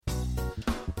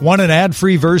Want an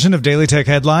ad-free version of Daily Tech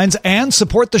Headlines and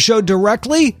support the show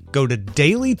directly? Go to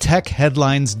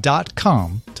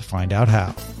dailytechheadlines.com to find out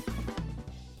how.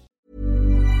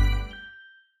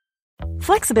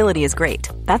 Flexibility is great.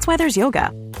 That's why there's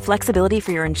yoga. Flexibility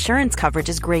for your insurance coverage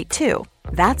is great too.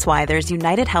 That's why there's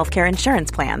United Healthcare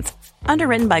Insurance Plans.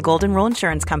 Underwritten by Golden Rule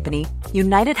Insurance Company,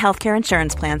 United Healthcare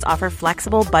Insurance Plans offer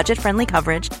flexible, budget-friendly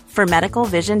coverage for medical,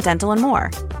 vision, dental, and more.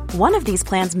 One of these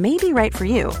plans may be right for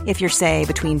you if you're, say,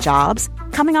 between jobs,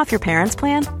 coming off your parents'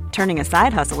 plan, turning a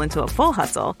side hustle into a full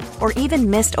hustle, or even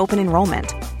missed open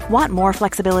enrollment. Want more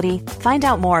flexibility? Find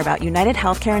out more about United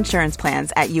Healthcare Insurance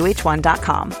Plans at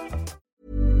uh1.com.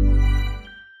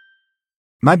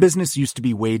 My business used to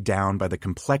be weighed down by the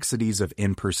complexities of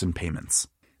in-person payments.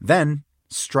 Then,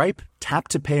 Stripe Tap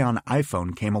to Pay on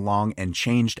iPhone came along and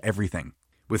changed everything.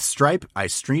 With Stripe, I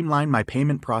streamlined my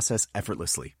payment process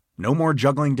effortlessly. No more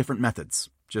juggling different methods.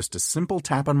 Just a simple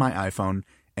tap on my iPhone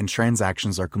and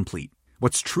transactions are complete.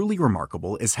 What's truly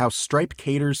remarkable is how Stripe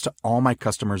caters to all my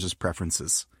customers'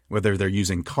 preferences. Whether they're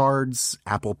using cards,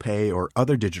 Apple Pay, or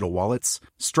other digital wallets,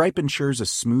 Stripe ensures a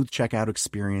smooth checkout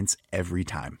experience every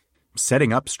time.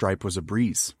 Setting up Stripe was a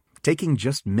breeze, taking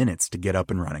just minutes to get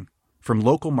up and running. From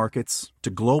local markets to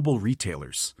global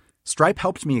retailers, Stripe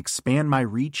helped me expand my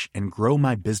reach and grow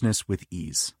my business with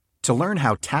ease. To learn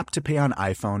how Tap to Pay on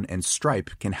iPhone and Stripe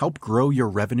can help grow your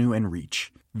revenue and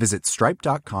reach, visit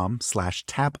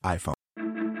stripe.com/tapiphone.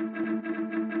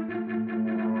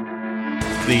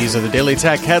 These are the Daily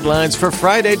Tech headlines for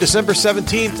Friday, December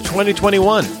 17th,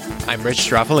 2021. I'm Rich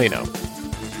Straffolino.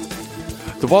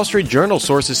 The Wall Street Journal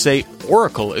sources say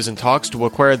Oracle is in talks to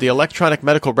acquire the electronic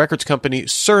medical records company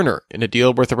Cerner in a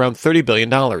deal worth around $30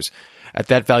 billion. At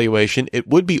that valuation, it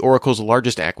would be Oracle's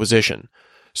largest acquisition.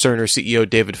 Cerner CEO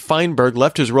David Feinberg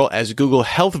left his role as Google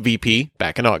Health VP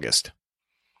back in August.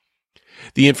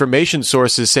 The information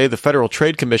sources say the Federal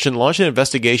Trade Commission launched an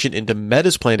investigation into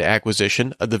Meta's planned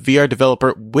acquisition of the VR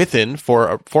developer Within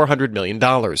for $400 million.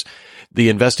 The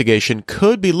investigation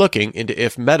could be looking into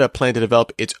if Meta planned to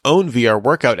develop its own VR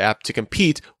workout app to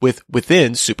compete with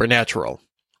Within Supernatural.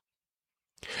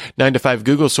 9to5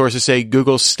 Google sources say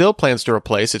Google still plans to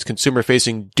replace its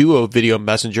consumer-facing Duo video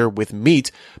messenger with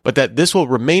Meet, but that this will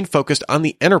remain focused on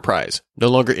the enterprise, no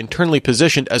longer internally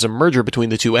positioned as a merger between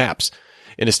the two apps.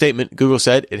 In a statement, Google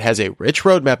said it has a rich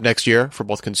roadmap next year for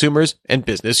both consumers and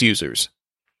business users.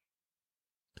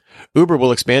 Uber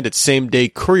will expand its same-day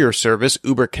courier service,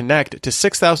 Uber Connect, to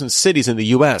 6,000 cities in the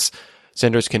U.S.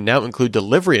 Senders can now include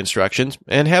delivery instructions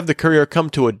and have the courier come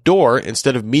to a door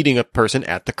instead of meeting a person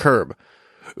at the curb.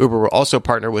 Uber will also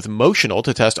partner with Motional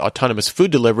to test autonomous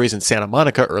food deliveries in Santa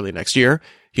Monica early next year.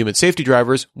 Human safety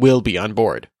drivers will be on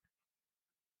board.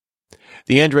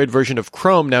 The Android version of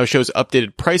Chrome now shows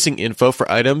updated pricing info for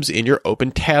items in your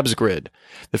Open Tabs grid.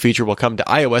 The feature will come to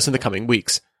iOS in the coming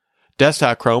weeks.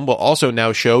 Desktop Chrome will also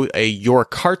now show a Your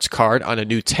Carts card on a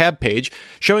new tab page,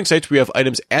 showing sites where you have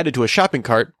items added to a shopping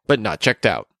cart but not checked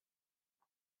out.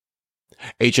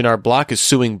 H&R Block is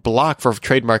suing Block for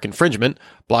trademark infringement.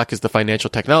 Block is the financial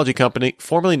technology company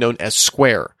formerly known as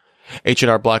Square.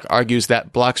 H&R Block argues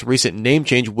that Block's recent name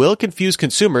change will confuse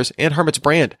consumers and harm its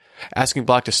brand, asking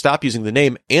Block to stop using the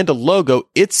name and a logo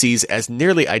it sees as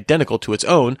nearly identical to its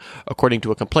own, according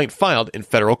to a complaint filed in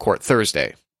federal court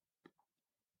Thursday.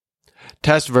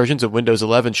 Test versions of Windows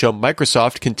 11 show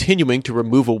Microsoft continuing to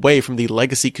remove away from the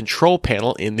legacy control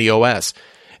panel in the OS.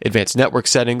 Advanced network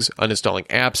settings, uninstalling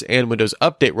apps, and Windows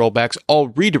Update rollbacks all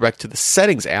redirect to the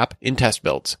Settings app in test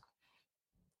builds.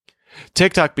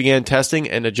 TikTok began testing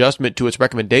an adjustment to its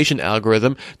recommendation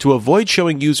algorithm to avoid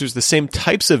showing users the same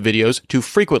types of videos too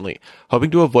frequently,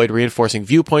 hoping to avoid reinforcing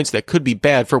viewpoints that could be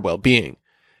bad for well-being.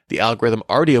 The algorithm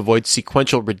already avoids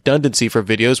sequential redundancy for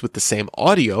videos with the same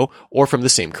audio or from the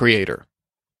same creator.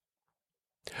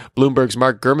 Bloomberg's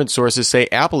Mark Gurman sources say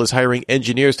Apple is hiring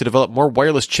engineers to develop more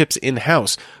wireless chips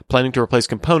in-house, planning to replace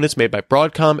components made by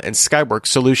Broadcom and Skyworks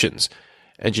Solutions.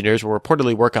 Engineers will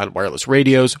reportedly work on wireless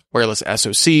radios, wireless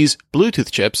SoCs,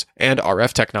 Bluetooth chips, and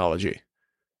RF technology.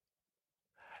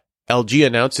 LG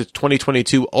announced its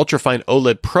 2022 Ultrafine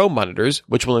OLED Pro monitors,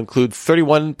 which will include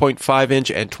 31.5-inch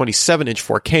and 27-inch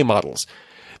 4K models.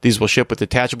 These will ship with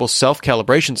detachable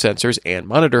self-calibration sensors and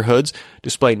monitor hoods,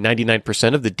 display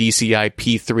 99% of the DCI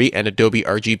P3 and Adobe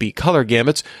RGB color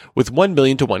gamuts with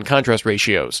 1:1 contrast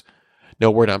ratios.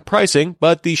 No word on pricing,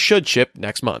 but these should ship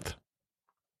next month.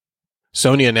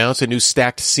 Sony announced a new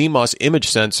stacked CMOS image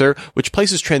sensor, which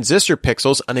places transistor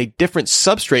pixels on a different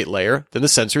substrate layer than the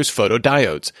sensor's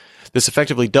photodiodes. This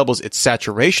effectively doubles its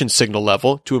saturation signal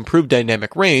level to improve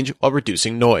dynamic range while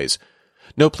reducing noise.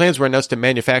 No plans were announced to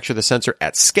manufacture the sensor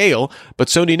at scale, but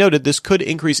Sony noted this could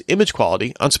increase image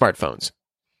quality on smartphones.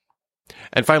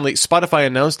 And finally, Spotify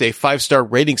announced a 5-star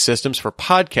rating systems for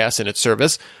podcasts in its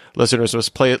service. Listeners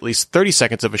must play at least 30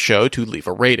 seconds of a show to leave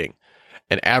a rating.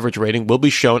 An average rating will be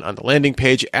shown on the landing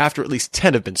page after at least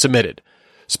 10 have been submitted.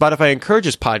 Spotify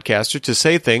encourages podcasters to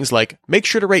say things like, make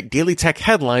sure to rate Daily Tech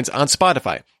Headlines on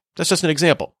Spotify. That's just an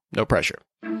example. No pressure.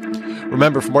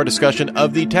 Remember, for more discussion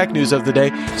of the tech news of the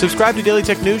day, subscribe to Daily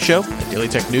Tech News Show at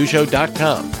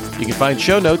dailytechnewsshow.com. You can find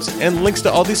show notes and links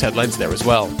to all these headlines there as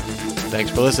well.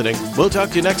 Thanks for listening. We'll talk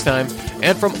to you next time.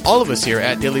 And from all of us here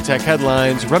at Daily Tech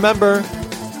Headlines, remember,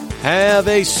 have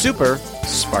a super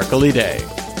sparkly day.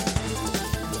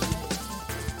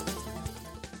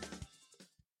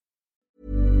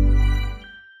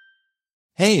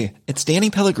 Hey, it's Danny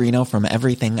Pellegrino from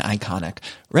Everything Iconic.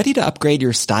 Ready to upgrade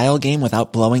your style game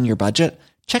without blowing your budget?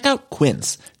 Check out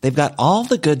Quince. They've got all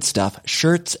the good stuff,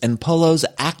 shirts and polos,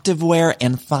 activewear,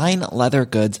 and fine leather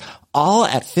goods, all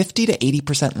at 50 to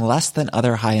 80% less than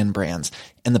other high-end brands.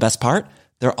 And the best part?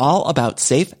 They're all about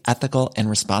safe, ethical, and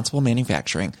responsible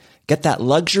manufacturing. Get that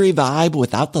luxury vibe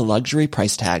without the luxury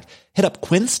price tag. Hit up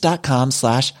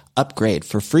quince.com/upgrade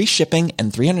for free shipping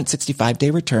and 365-day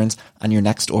returns on your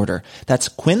next order. That's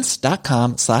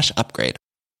quince.com/upgrade.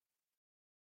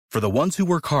 For the ones who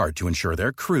work hard to ensure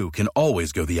their crew can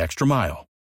always go the extra mile,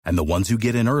 and the ones who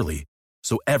get in early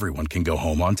so everyone can go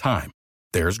home on time,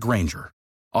 there's Grainger,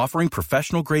 offering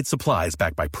professional-grade supplies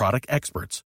backed by product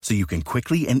experts so you can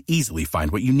quickly and easily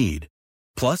find what you need.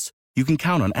 Plus, you can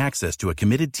count on access to a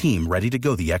committed team ready to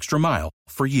go the extra mile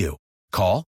for you.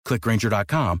 Call, click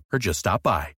Grainger.com, or just stop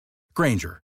by.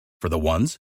 Grainger, for the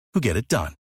ones who get it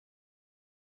done.